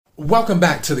Welcome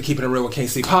back to the Keeping It Real with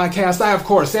KC podcast. I, of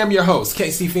course, am your host,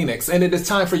 KC Phoenix, and it is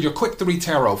time for your Quick 3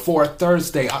 Tarot for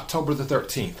Thursday, October the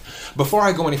 13th. Before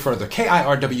I go any further,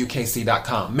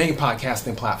 KIRWKC.com, main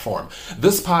podcasting platform.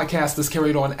 This podcast is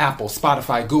carried on Apple,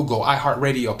 Spotify, Google,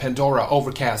 iHeartRadio, Pandora,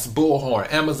 Overcast,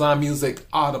 Bullhorn, Amazon Music,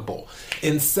 Audible,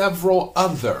 and several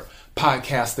other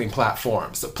podcasting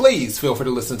platforms. So please feel free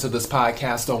to listen to this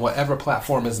podcast on whatever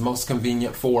platform is most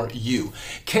convenient for you.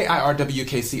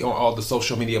 KIRWKC on all the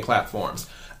social media platforms.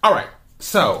 All right.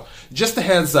 So just a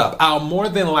heads up, I'll more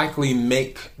than likely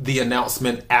make the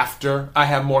announcement after I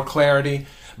have more clarity,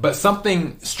 but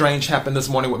something strange happened this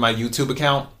morning with my YouTube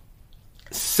account.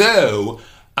 So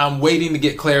I'm waiting to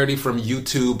get clarity from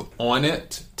YouTube on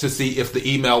it to see if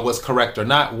the email was correct or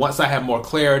not. Once I have more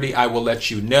clarity, I will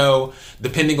let you know.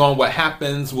 Depending on what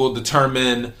happens, will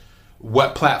determine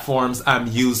what platforms I'm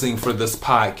using for this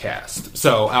podcast.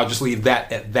 So I'll just leave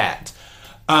that at that.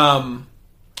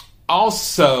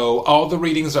 Also, all the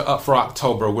readings are up for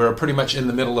October. We're pretty much in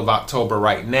the middle of October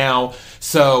right now.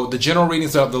 So the general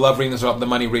readings are up, the love readings are up, the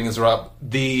money readings are up.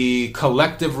 The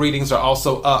collective readings are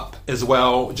also up as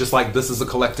well, just like this is a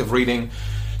collective reading.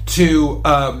 To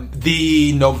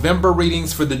the November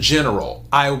readings for the general,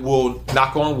 I will,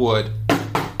 knock on wood,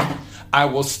 I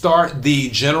will start the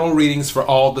general readings for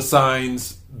all the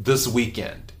signs this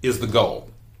weekend is the goal.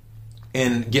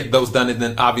 And get those done, and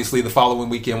then obviously the following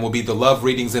weekend will be the love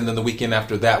readings, and then the weekend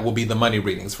after that will be the money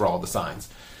readings for all the signs.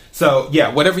 So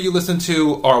yeah, whatever you listen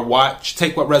to or watch,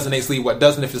 take what resonates, leave what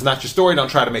doesn't. If it's not your story, don't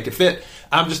try to make it fit.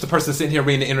 I'm just a person sitting here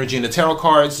reading the energy and the tarot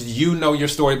cards. You know your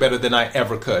story better than I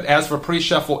ever could. As for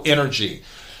pre-shuffle energy,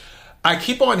 I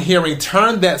keep on hearing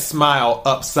turn that smile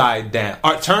upside down,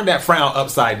 or turn that frown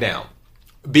upside down,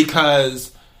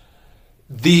 because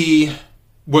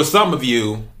some of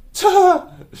you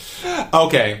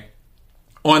okay,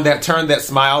 on that turn that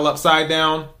smile upside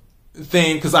down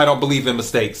thing, because I don't believe in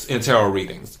mistakes in tarot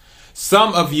readings.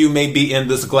 Some of you may be in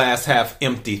this glass half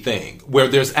empty thing where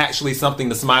there's actually something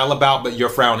to smile about, but you're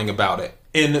frowning about it.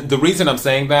 And the reason I'm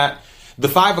saying that, the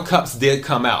Five of Cups did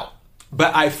come out,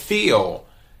 but I feel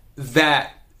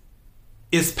that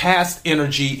it's past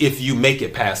energy if you make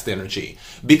it past energy,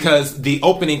 because the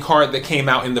opening card that came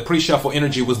out in the pre-shuffle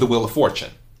energy was the Wheel of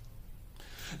Fortune.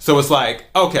 So it's like,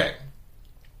 okay,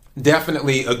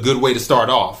 definitely a good way to start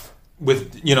off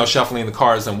with, shuffling the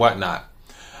cards and whatnot.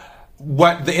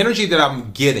 What the energy that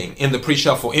I'm getting in the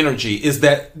pre-shuffle energy is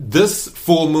that this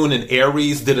full moon in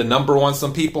Aries did a number on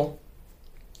some people.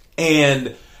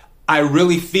 And I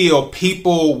really feel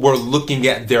people were looking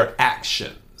at their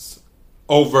actions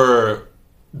over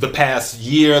the past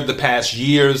year, the past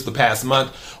years, the past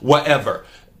month, whatever.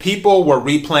 People were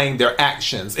replaying their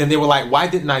actions and they were like, why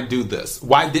didn't I do this?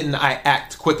 Why didn't I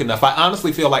act quick enough? I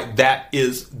honestly feel like that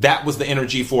was the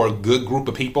energy for a good group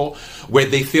of people, where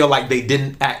they feel like they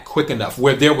didn't act quick enough,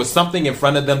 where there was something in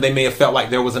front of them. They may have felt like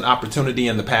there was an opportunity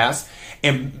in the past.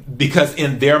 And because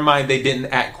in their mind, they didn't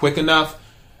act quick enough,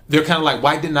 they're kind of like,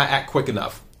 why didn't I act quick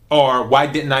enough? Or why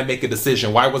didn't I make a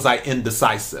decision? Why was I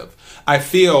indecisive? I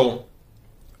feel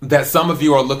that some of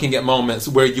you are looking at moments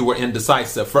where you were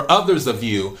indecisive. For others of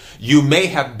you, you may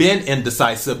have been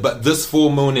indecisive, but this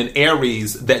full moon in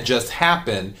Aries that just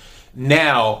happened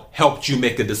now helped you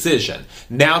make a decision.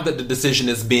 Now that the decision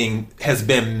has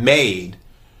been made,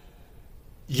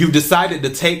 you decided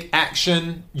to take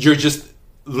action. You're just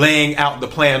laying out the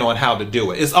plan on how to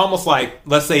do it. It's almost like,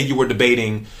 let's say you were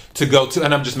debating to go to,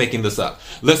 and I'm just making this up.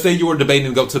 Let's say you were debating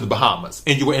to go to the Bahamas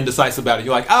and you were indecisive about it.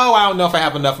 You're like, oh, I don't know if I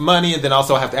have enough money. And then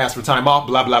also I have to ask for time off,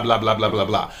 blah, blah, blah, blah, blah, blah,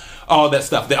 blah. All that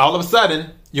stuff. Then all of a sudden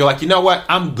you're like, you know what?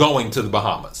 I'm going to the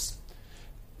Bahamas.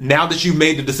 Now that you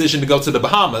made the decision to go to the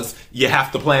Bahamas, you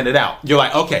have to plan it out. You're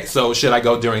like, okay, so should I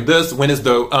go during this? When is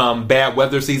the bad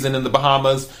weather season in the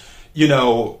Bahamas?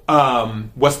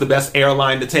 What's the best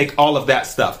airline to take? All of that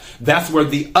stuff. That's where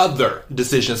the other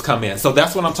decisions come in. So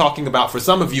that's what I'm talking about for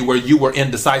some of you, where you were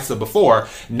indecisive before.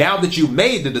 Now that you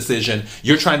made the decision,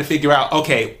 you're trying to figure out,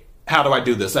 okay, how do I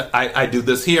do this? I do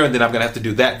this here, and then I'm going to have to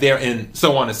do that there, and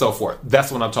so on and so forth. That's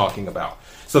what I'm talking about.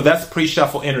 So that's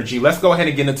pre-shuffle energy. Let's go ahead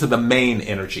and get into the main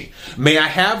energy. May I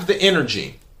have the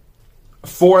energy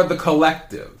for the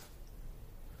collective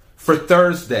for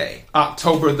Thursday,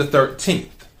 October the 13th?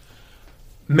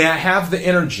 May I have the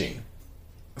energy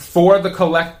for the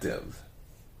collective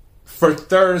for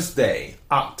Thursday,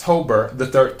 October the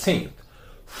 13th?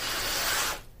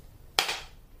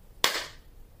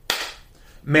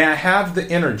 May I have the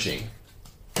energy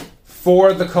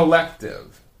for the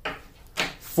collective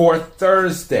for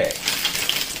Thursday,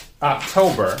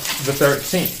 October the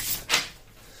 13th?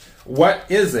 What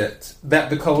is it that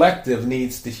the collective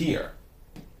needs to hear?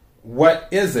 What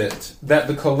is it that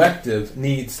the collective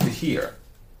needs to hear?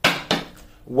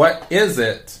 What is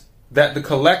it that the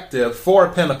collective, 4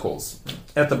 of Pentacles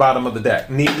at the bottom of the deck,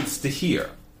 needs to hear?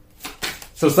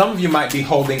 So some of you might be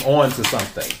holding on to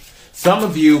something. Some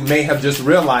of you may have just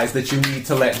realized that you need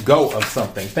to let go of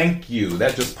something. Thank you.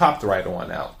 That just popped right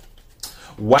on out.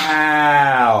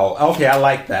 Wow. Okay, I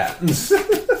like that.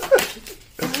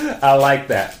 I like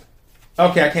that.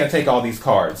 Okay, I can't take all these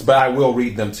cards, but I will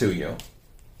read them to you.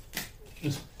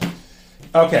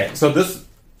 Okay, so this,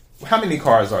 how many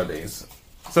cards are these?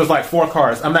 So it's like 4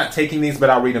 cards. I'm not taking these, but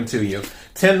I'll read them to you.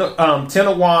 10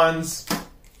 of Wands,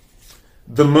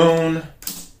 the Moon,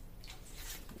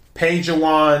 Page of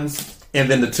Wands, and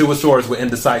then the 2 of Swords with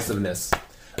indecisiveness.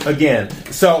 Again,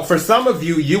 so for some of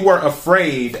you, you were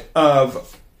afraid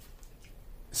of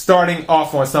starting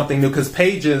off on something new because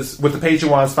pages, with the Page of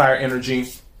Wands, fire energy,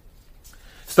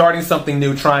 starting something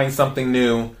new, trying something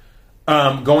new,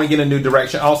 going in a new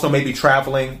direction, also maybe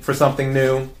traveling for something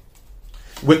new.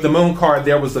 With the Moon card,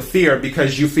 there was a fear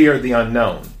because you feared the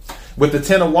unknown. With the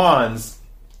 10 of Wands,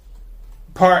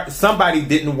 somebody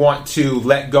didn't want to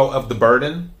let go of the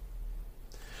burden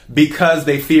because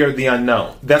they feared the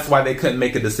unknown. That's why they couldn't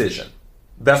make a decision.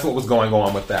 That's what was going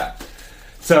on with that.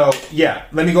 So, yeah,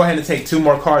 let me go ahead and take 2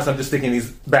 more cards. I'm just sticking these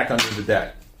back under the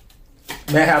deck.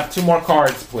 May I have 2 more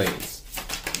cards, please?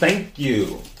 Thank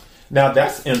you. Now,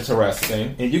 that's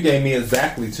interesting. And you gave me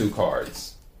exactly 2 cards.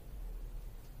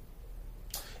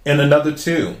 And another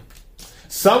 2.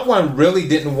 Someone really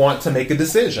didn't want to make a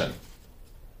decision.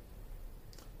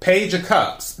 Page of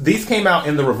Cups. These came out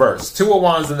in the reverse. 2 of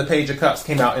Wands and the Page of Cups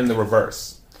came out in the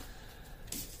reverse.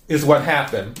 Is what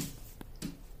happened.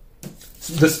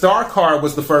 The Star card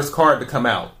was the first card to come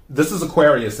out. This is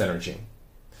Aquarius energy.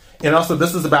 And also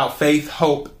this is about faith,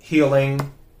 hope,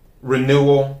 healing,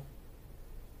 renewal.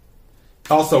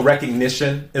 Also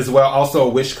recognition as well. Also a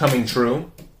wish coming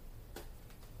true.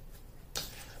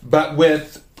 But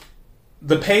with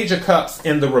the Page of Cups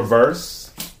in the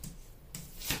reverse,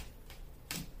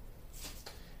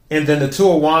 and then the 2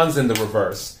 of Wands in the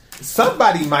reverse,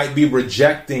 somebody might be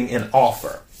rejecting an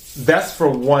offer. That's for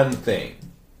one thing,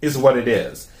 is what it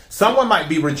is. Someone might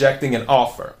be rejecting an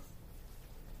offer.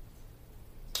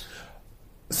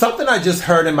 Something I just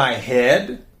heard in my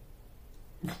head,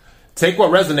 take what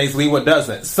resonates, leave what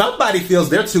doesn't. Somebody feels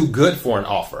they're too good for an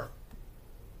offer,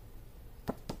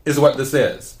 is what this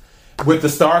is. With the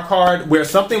Star card, where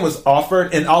something was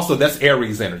offered, and also that's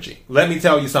Aries energy. Let me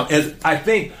tell you something. I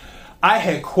think I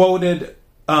had quoted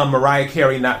Mariah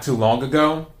Carey not too long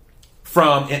ago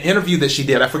from an interview that she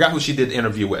did. I forgot who she did the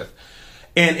interview with.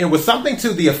 And it was something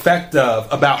to the effect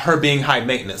of about her being high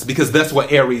maintenance, because that's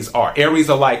what Aries are. Aries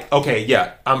are like, okay,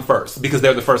 yeah, I'm first, because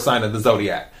they're the first sign of the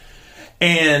zodiac.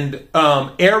 And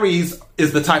Aries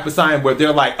is the type of sign where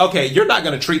they're like, okay, you're not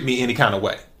going to treat me any kind of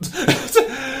way.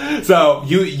 So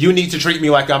you need to treat me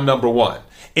like I'm number one.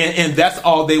 And that's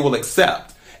all they will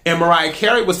accept. And Mariah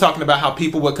Carey was talking about how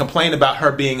people would complain about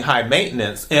her being high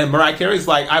maintenance. And Mariah Carey's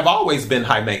like, I've always been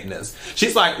high maintenance.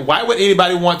 She's like, why would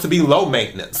anybody want to be low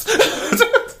maintenance?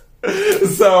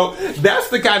 So that's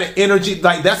the kind of energy,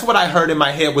 like that's what I heard in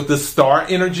my head with the Star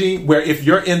energy, where if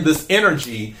you're in this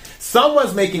energy,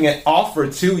 someone's making an offer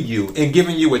to you and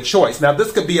giving you a choice. Now,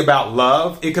 this could be about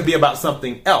love. It could be about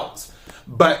something else.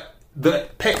 But the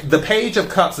Page of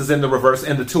Cups is in the reverse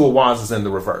and the 2 of Wands is in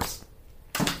the reverse.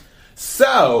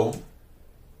 So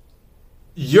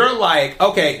you're like,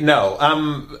 okay, no,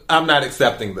 I'm not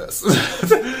accepting this.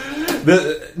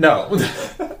 No.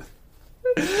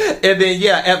 And then,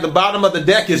 yeah, at the bottom of the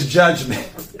deck is Judgment.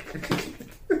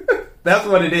 That's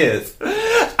what it is.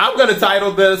 I'm going to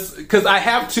title this, because I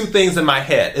have 2 things in my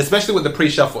head, especially with the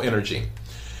pre-shuffle energy.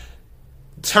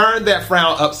 Turn that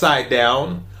frown upside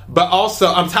down, but also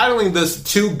I'm titling this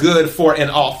Too Good for an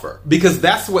Offer, because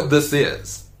that's what this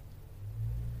is.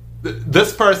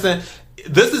 This person,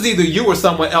 this is either you or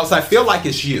someone else. I feel like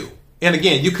it's you. And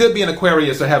again, you could be an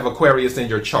Aquarius or have Aquarius in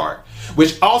your chart.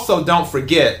 Which also, don't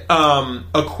forget,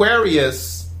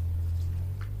 Aquarius,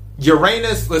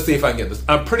 Uranus, let's see if I can get this.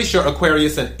 I'm pretty sure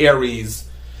Aquarius and Aries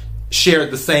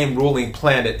shared the same ruling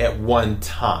planet at one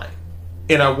time.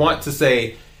 And I want to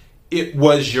say it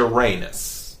was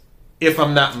Uranus, if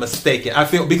I'm not mistaken.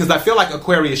 Because I feel like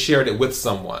Aquarius shared it with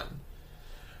someone.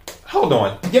 Hold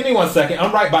on. Give me 1 second.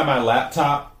 I'm right by my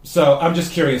laptop. So I'm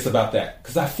just curious about that.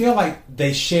 Because I feel like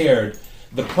they shared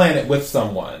the planet with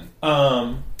someone.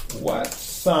 What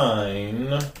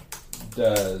sign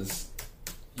does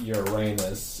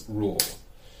Uranus rule?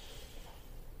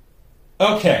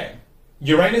 Okay.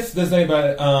 Uranus, does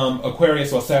anybody,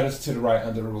 Aquarius, well, Saturn's to the right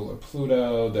under the rule of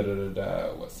Pluto,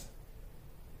 What's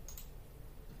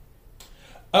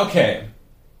Okay.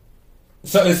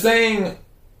 So it's saying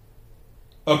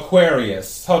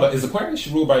Aquarius. Hold on. Is Aquarius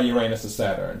ruled by Uranus or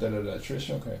Saturn? Trish,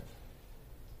 okay.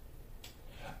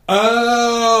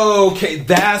 Okay,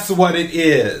 that's what it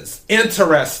is.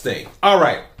 Interesting. All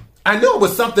right. I knew it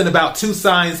was something about two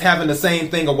signs having the same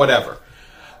thing or whatever.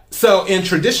 So in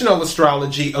traditional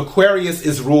astrology, Aquarius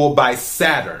is ruled by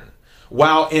Saturn,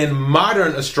 while in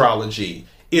modern astrology,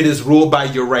 it is ruled by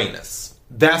Uranus.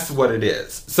 That's what it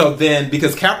is. So then,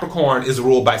 because Capricorn is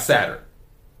ruled by Saturn.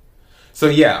 So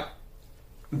yeah,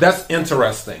 that's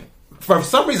interesting. For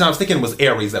some reason, I was thinking it was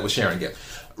Aries that was sharing it.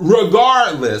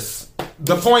 Regardless,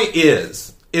 the point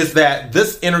is that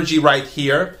this energy right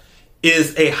here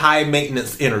is a high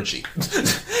maintenance energy.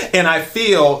 And I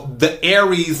feel the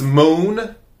Aries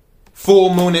moon,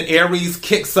 full moon in Aries,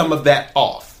 kicks some of that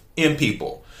off in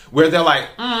people, where they're like,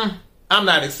 I'm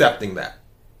not accepting that.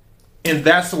 And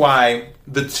that's why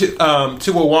the two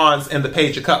of Wands and the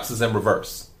Page of Cups is in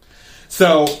reverse.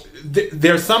 So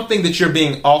there's something that you're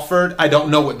being offered. I don't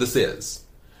know what this is.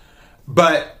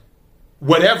 But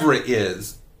whatever it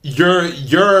is, your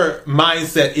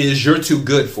mindset is you're too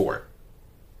good for it.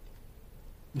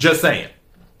 Just saying.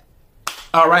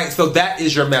 All right, so that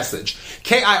is your message.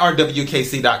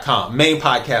 KIRWKC.com, main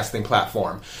podcasting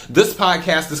platform. This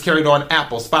podcast is carried on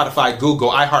Apple, Spotify, Google,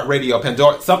 iHeartRadio,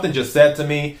 Pandora. Something just said to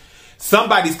me,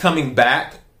 somebody's coming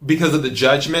back because of the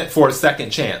judgment for a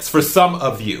second chance. For some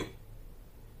of you.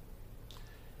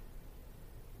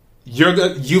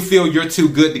 You feel you're too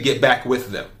good to get back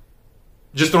with them.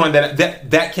 Just throwing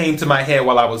that came to my head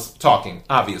while I was talking,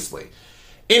 obviously.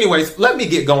 Anyways, let me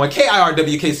get going.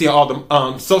 KIRWKC on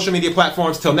all the social media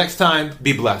platforms. Till next time,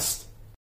 be blessed.